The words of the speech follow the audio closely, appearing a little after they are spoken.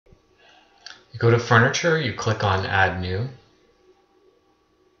Go to furniture, you click on add new.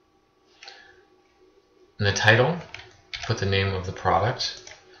 In the title, put the name of the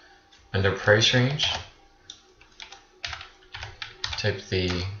product. Under price range, type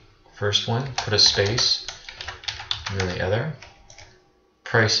the first one, put a space, and then the other.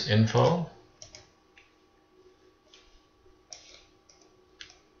 Price info.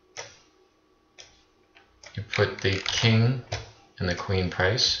 You put the king and the queen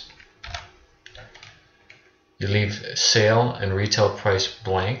price. You leave sale and retail price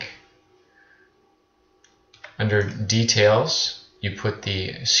blank. Under details, you put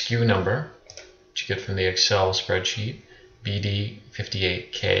the SKU number, which you get from the Excel spreadsheet,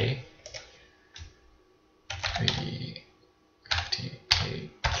 BD58K.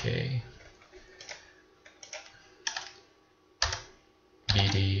 BD58K.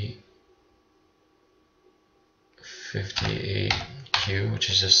 BD58Q, which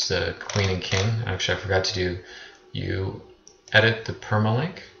is just the queen and king. Actually, I forgot to do, you edit the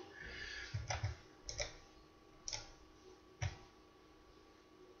permalink.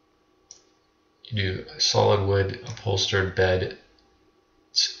 You do solid wood upholstered bed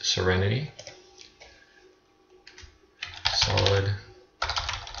Serenity. Solid,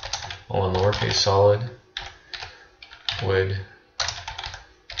 all in lowercase, solid wood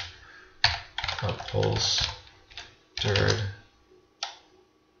upholstered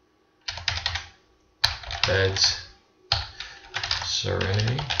beds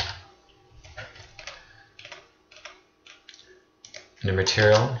Serenity. Under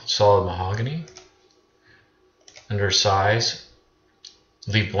material, solid mahogany. Under size,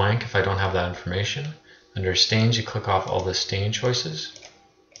 leave blank if I don't have that information. Under stains, you click off all the stain choices,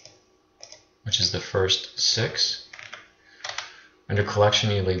 which is the first 6. Under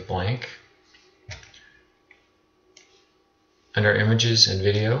collection, you leave blank. Under images and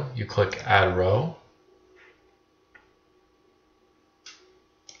video, you click add row.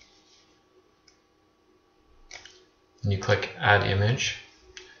 And you click add image.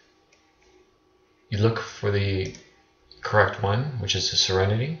 You look for the correct one, which is the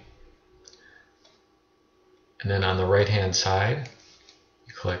Serenity. And then on the right hand side,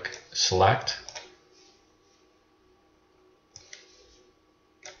 you click select.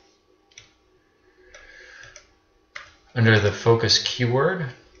 Under the focus keyword,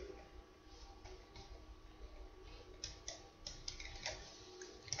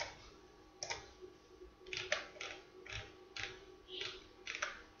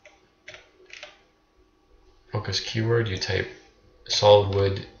 you type solid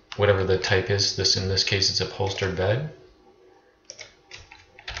wood, whatever the type is. In this case, it's upholstered bed.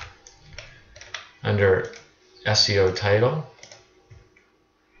 Under SEO title,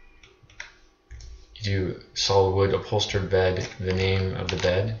 you do solid wood upholstered bed, the name of the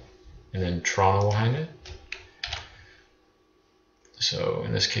bed, and then Toronto behind it. So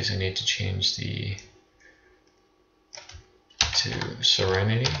in this case, I need to change to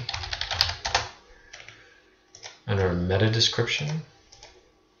Serenity. Under meta description,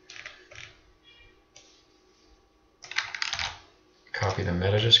 copy the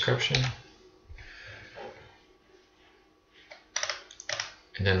meta description.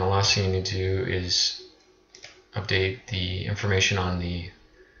 And then the last thing you need to do is update the information on the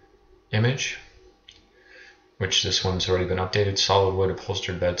image, which this one's already been updated. Solid wood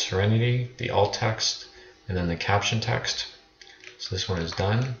upholstered bed Serenity, the alt text, and then the caption text. So this one is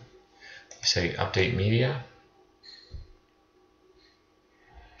done. You say update media.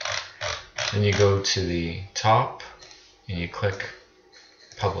 Then you go to the top and you click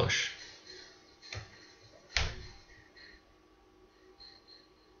publish.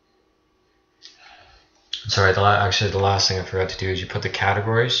 Sorry, actually the last thing I forgot to do is you put the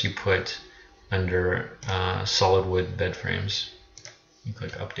categories. You put under solid wood bed frames. You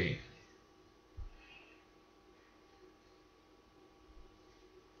click update.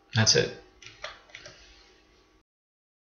 That's it.